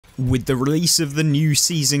With the release of the new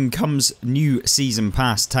season comes new season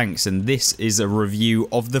pass tanks, and this is a review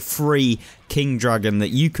of the free King Dragon that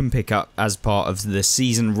you can pick up as part of the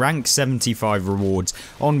season rank 75 rewards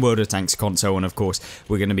on World of Tanks console. And of course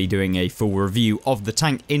we're going to be doing a full review of the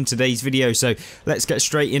tank in today's video, so let's get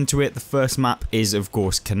straight into it. The first map is of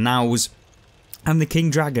course Canals. And the King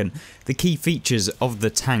Dragon, the key features of the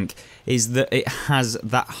tank is that it has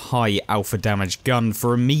that high alpha damage gun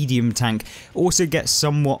for a medium tank. Also gets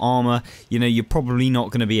somewhat armor. You know, you're probably not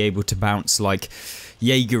going to be able to bounce like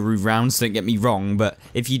Jaegeru rounds, don't get me wrong, but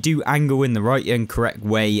if you do angle in the right and correct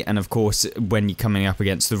way, and of course when you're coming up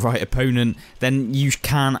against the right opponent, then you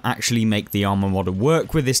can actually make the armor model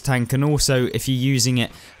work with this tank. And also if you're using it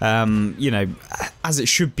you know, as it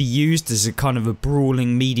should be used as a kind of a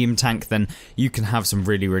brawling medium tank, then you can have some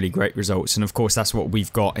really great results. And of course that's what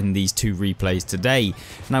we've got in these two replays today.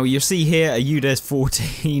 Now you'll see here UDES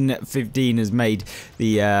 1415 has made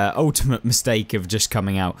the ultimate mistake of just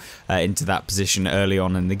coming out into that position early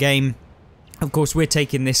on in the game. Of course we're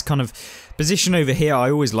taking this kind of position over here. I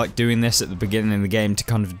always like doing this at the beginning of the game to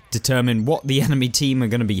kind of determine what the enemy team are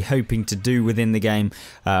going to be hoping to do within the game,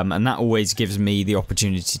 and that always gives me the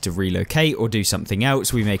opportunity to relocate or do something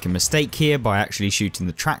else. We make a mistake here by actually shooting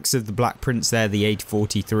the tracks of the Black Prince there. The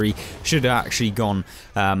 8043 should have actually gone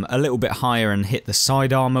a little bit higher and hit the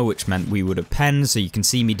side armor, which meant we would have penned. So you can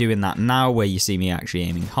see me doing that now, where you see me actually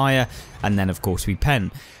aiming higher, and then of course we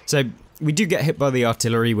pen. So we do get hit by the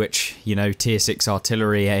artillery, which, you know, tier 6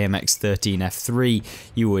 artillery, AMX 13F3,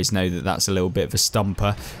 you always know that that's a little bit of a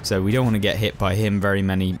stumper, so we don't want to get hit by him very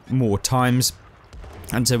many more times.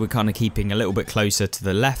 And so we're kind of keeping a little bit closer to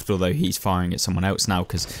the left, although he's firing at someone else now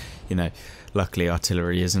because, you know, luckily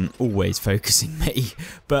artillery isn't always focusing me.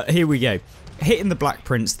 But here we go. Hitting the Black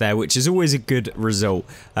Prince there, which is always a good result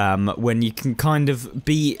when you can kind of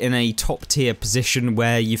be in a top tier position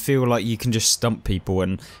where you feel like you can just stump people.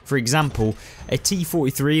 And for example, a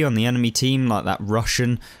T-43 on the enemy team, like that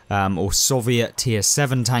Russian or Soviet tier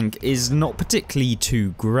 7 tank, is not particularly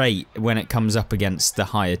too great when it comes up against the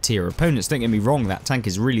higher tier opponents. Don't get me wrong, that tank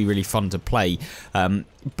is really fun to play,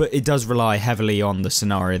 but it does rely heavily on the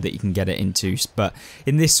scenario that you can get it into. But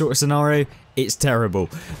in this sort of scenario, it's terrible,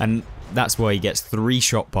 and that's why he gets 3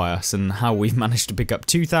 shot by us, and how we've managed to pick up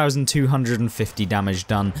 2,250 damage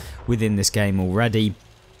done within this game already.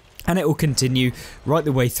 And it will continue right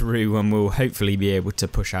the way through, and we'll hopefully be able to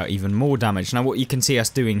push out even more damage. Now what you can see us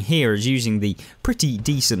doing here is using the pretty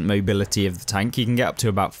decent mobility of the tank. You can get up to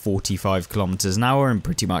about 45 kilometers an hour in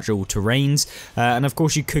pretty much all terrains, and of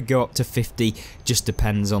course you could go up to 50, just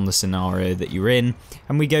depends on the scenario that you're in.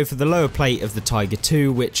 And we go for the lower plate of the Tiger II,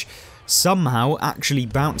 which somehow actually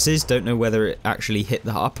bounces. Don't know whether it actually hit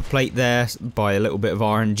the upper plate there by a little bit of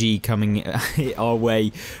RNG coming our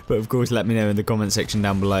way, but of course let me know in the comment section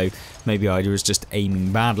down below. Maybe I was just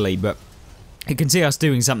aiming badly, but you can see us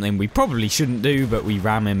doing something we probably shouldn't do, but we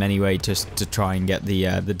ram him anyway just to try and get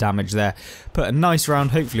the damage there. Put a nice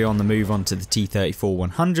round, hopefully on the move, onto the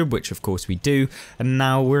T-34-100, which of course we do. And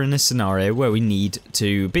now we're in a scenario where we need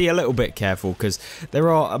to be a little bit careful because there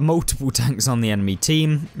are multiple tanks on the enemy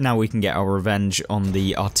team. Now we can get our revenge on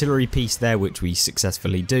the artillery piece there, which we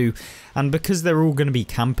successfully do. And because they're all going to be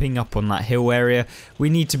camping up on that hill area, we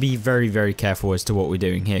need to be very careful as to what we're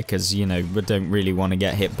doing here, because, you know, we don't really want to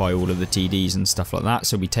get hit by all of the TDs and stuff like that.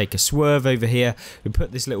 So we take a swerve over here, we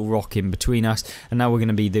put this little rock in between us, and now we're going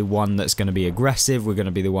to be the one that's going to be aggressive. We're going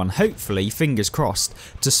to be the one, hopefully, fingers crossed,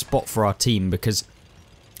 to spot for our team, because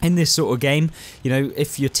in this sort of game, you know,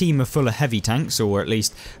 if your team are full of heavy tanks, or at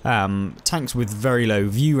least tanks with very low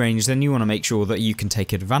view range, then you want to make sure that you can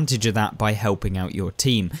take advantage of that by helping out your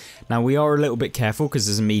team. Now we are a little bit careful because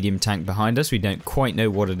there's a medium tank behind us. We don't quite know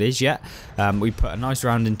what it is yet. We put a nice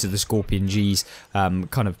round into the Scorpion G's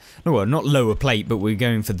kind of, well, not lower plate, but we're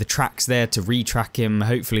going for the tracks there to retrack him.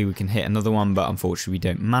 Hopefully we can hit another one, but unfortunately we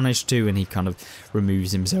don't manage to, and he kind of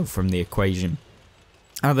removes himself from the equation.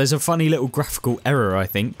 Now there's a funny little graphical error, I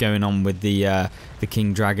think, going on with the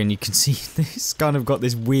King Dragon. You can see this kind of got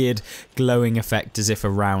this weird glowing effect as if a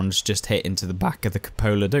round's just hit into the back of the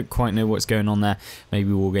cupola. Don't quite know what's going on there.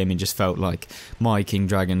 Maybe Wargaming just felt like my King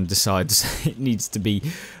Dragon decides it needs to be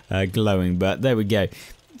glowing, but there we go.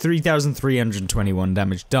 3,321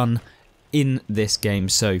 damage done in this game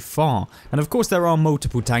so far. And of course there are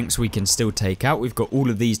multiple tanks we can still take out. We've got all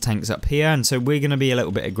of these tanks up here, and so we're going to be a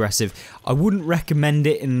little bit aggressive. I wouldn't recommend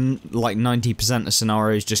it in like 90% of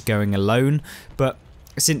scenarios just going alone, but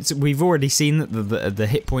since we've already seen that the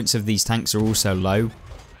hit points of these tanks are also low,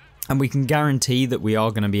 And we can guarantee that we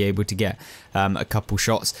are going to be able to get a couple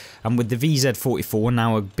shots. And with the VZ44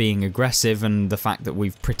 now being aggressive and the fact that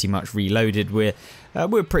we've pretty much reloaded, we're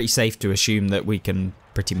pretty safe to assume that we can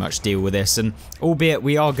pretty much deal with this. And albeit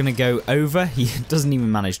we are going to go over, he doesn't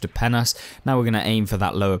even manage to pen us. Now we're going to aim for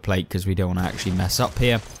that lower plate because we don't want to actually mess up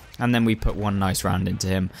here. And then we put one nice round into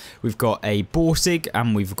him. We've got a Borsig,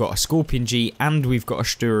 and we've got a Scorpion G, and we've got a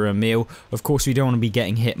Stura Emil. Of course, we don't want to be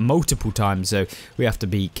getting hit multiple times, so we have to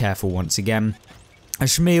be careful once again. A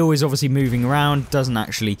Shmuel is obviously moving around, doesn't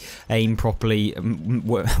actually aim properly,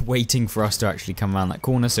 waiting for us to actually come around that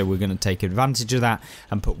corner, so we're going to take advantage of that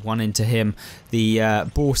and put one into him. The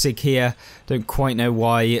Borsig here, don't quite know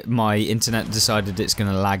why my internet decided it's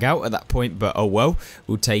going to lag out at that point, but oh well,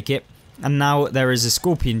 we'll take it. And now there is a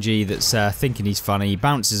Scorpion G that's thinking he's funny. He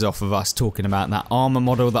bounces off of us talking about that armor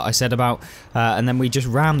model that I said about. And then we just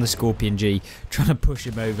ram the Scorpion G, trying to push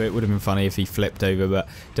him over. It would have been funny if he flipped over, but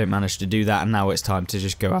don't manage to do that. And now it's time to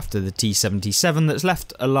just go after the T-77 that's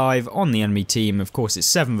left alive on the enemy team. Of course, it's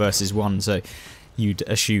 7 versus 1, so you'd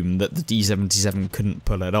assume that the T-77 couldn't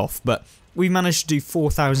pull it off. But we managed to do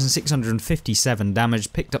 4,657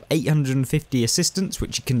 damage, picked up 850 assistance,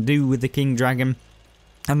 which you can do with the King Dragon.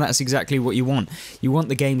 And that's exactly what you want. You want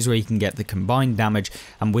the games where you can get the combined damage.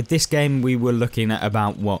 And with this game, we were looking at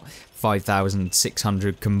about, what,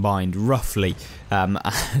 5,600 combined, roughly,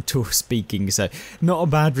 speaking. So, not a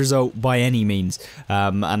bad result by any means.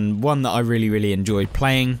 And one that I really enjoyed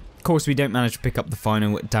playing. Of course, we don't manage to pick up the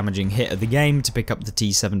final damaging hit of the game to pick up the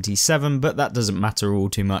T-77, but that doesn't matter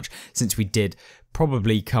all too much, since we did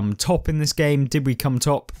probably come top in this game. Did we come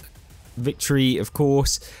top? Victory, of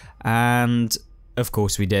course. And of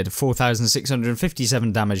course we did.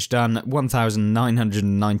 4,657 damage done,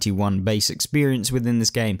 1,991 base experience within this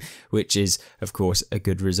game, which is, of course, a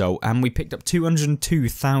good result. And we picked up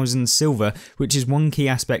 202,000 silver, which is one key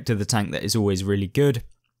aspect of the tank that is always really good.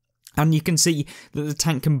 And you can see that the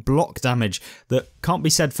tank can block damage that can't be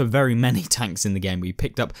said for very many tanks in the game. We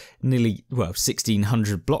picked up nearly, well,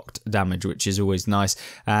 1,600 blocked damage, which is always nice.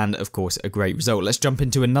 And, of course, a great result. Let's jump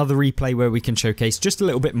into another replay where we can showcase just a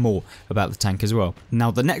little bit more about the tank as well. Now,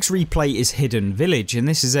 the next replay is Hidden Village. And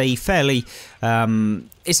this is a fairly...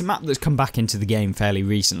 it's a map that's come back into the game fairly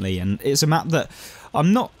recently. And it's a map that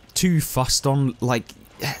I'm not too fussed on, like...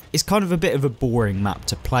 It's kind of a bit of a boring map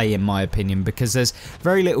to play, in my opinion, because there's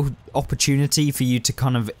very little opportunity for you to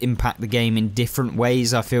kind of impact the game in different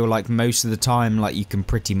ways. I feel like most of the time, like, you can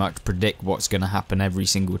pretty much predict what's going to happen every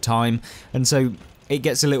single time, and so it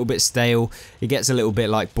gets a little bit stale. It gets a little bit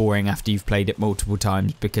like boring after you've played it multiple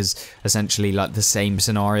times, because essentially like the same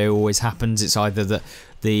scenario always happens. It's either that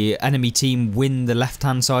the enemy team win the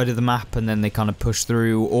left-hand side of the map and then they kind of push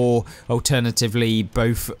through, or alternatively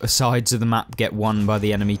both sides of the map get won by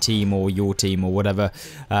the enemy team or your team or whatever,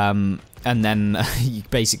 and then you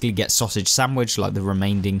basically get sausage sandwiched, like the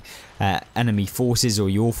remaining enemy forces or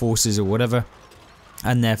your forces or whatever,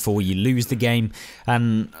 and therefore you lose the game.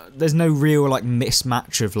 And there's no real like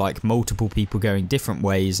mismatch of like multiple people going different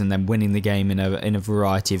ways and then winning the game in a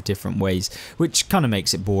variety of different ways, which kind of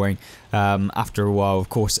makes it boring after a while. Of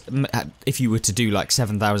course, if you were to do like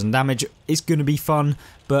 7,000 damage, it's going to be fun,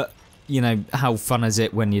 but you know, how fun is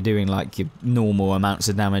it when you're doing like your normal amounts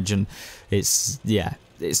of damage? And it's, yeah,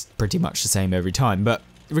 it's pretty much the same every time. But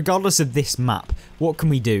regardless of this map, what can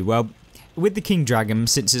we do? Well, with the King Dragon,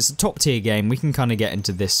 since it's a top tier game, we can kind of get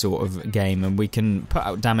into this sort of game and we can put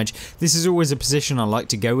out damage. This is always a position I like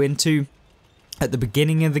to go into at the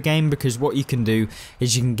beginning of the game, because what you can do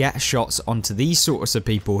is you can get shots onto these sorts of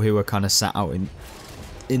people who are kind of sat out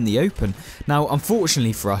in the open. Now,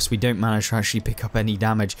 unfortunately for us, we don't manage to actually pick up any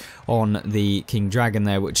damage on the King Dragon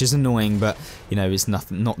there, which is annoying, but you know, it's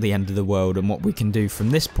not the end of the world. And what we can do from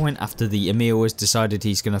this point, after the Emil has decided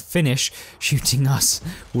he's going to finish shooting us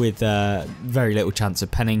with very little chance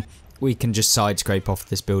of penning, we can just side scrape off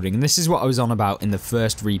this building. And this is what I was on about in the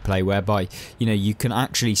first replay, whereby, you know, you can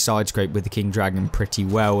actually side scrape with the King Dragon pretty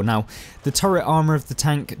well. Now, the turret armor of the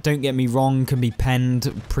tank, don't get me wrong, can be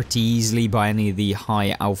penned pretty easily by any of the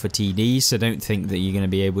high alpha TDs, so don't think that you're going to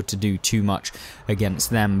be able to do too much against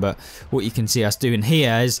them. But what you can see us doing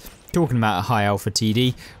here is, talking about a high alpha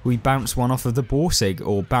TD, we bounce one off of the Borsig,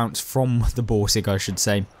 or bounce from the Borsig, I should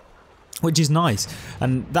say, which is nice,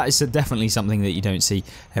 and that is definitely something that you don't see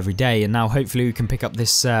every day. And now hopefully we can pick up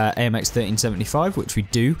this AMX 1375, which we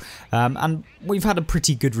do, and we've had a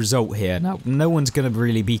pretty good result here. Now, no one's going to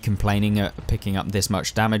really be complaining at picking up this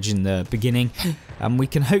much damage in the beginning, and we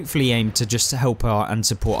can hopefully aim to just help and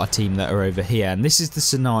support our team that are over here. And this is the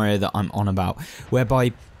scenario that I'm on about,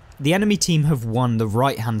 whereby the enemy team have won the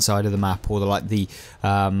right hand side of the map, or the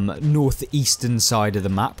northeastern side of the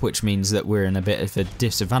map, which means that we're in a bit of a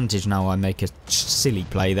disadvantage now. I make a silly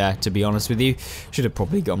play there, to be honest with you. Should have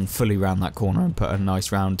probably gone fully round that corner and put a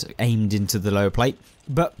nice round aimed into the lower plate.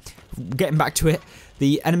 But getting back to it,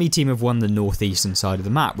 the enemy team have won the northeastern side of the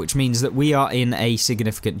map, which means that we are in a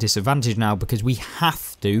significant disadvantage now, because we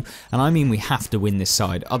have to, and I mean we have to win this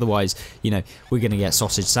side. Otherwise, you know, we're going to get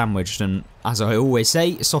sausage sandwiched, and as I always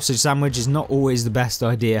say, sausage sandwich is not always the best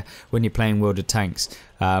idea when you're playing World of Tanks.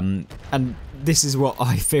 And this is what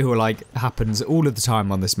I feel like happens all of the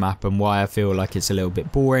time on this map, and why I feel like it's a little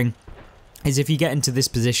bit boring. Is if you get into this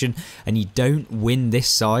position and you don't win this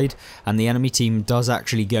side, and the enemy team does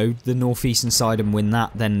actually go the northeastern side and win that,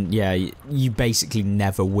 then yeah, you basically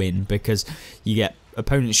never win, because you get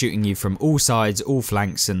opponents shooting you from all sides, all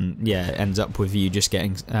flanks, and yeah, it ends up with you just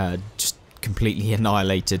getting just completely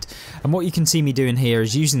annihilated. And what you can see me doing here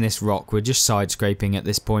is using this rock. We're just side scraping at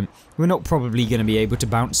this point. We're not probably going to be able to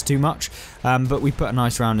bounce too much, but we put a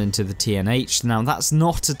nice round into the TNH. Now that's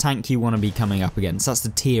not a tank you want to be coming up against. That's the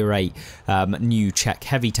tier 8 new Czech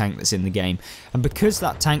heavy tank that's in the game, and because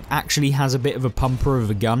that tank actually has a bit of a pumper of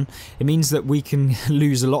a gun, it means that we can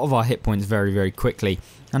lose a lot of our hit points very, very quickly.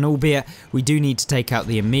 And albeit we do need to take out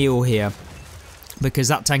the Emil here, because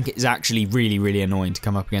that tank is actually really, really annoying to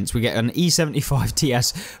come up against. We get an E75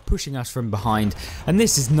 TS pushing us from behind, and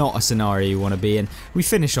this is not a scenario you want to be in. We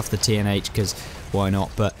finish off the TNH because why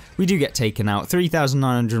not, but we do get taken out,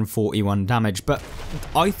 3,941 damage. But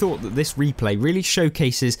I thought that this replay really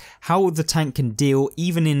showcases how the tank can deal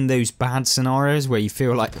even in those bad scenarios where you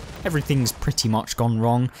feel like everything's pretty much gone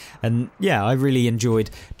wrong. And yeah, I really enjoyed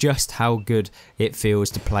just how good it feels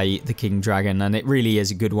to play the King Dragon, and it really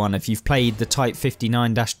is a good one. If you've played the Type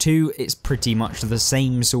 59-2, it's pretty much the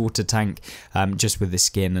same sort of tank, just with the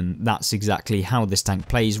skin, and that's exactly how this tank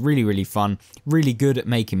plays. Really, really fun, really good at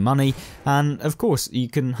making money, and of course you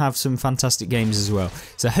can have some fantastic games as well.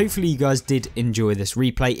 So hopefully you guys did enjoy this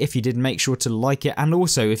replay. If you did, make sure to like it, and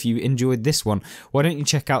also if you enjoyed this one, why don't you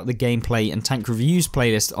check out the gameplay and tank reviews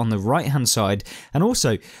playlist on the right hand side. And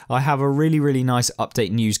also I have a really, really nice update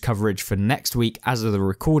news coverage for next week as of the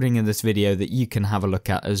recording of this video that you can have a look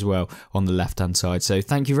at as well on the left hand side. So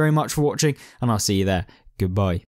thank you very much for watching, and I'll see you there. Goodbye.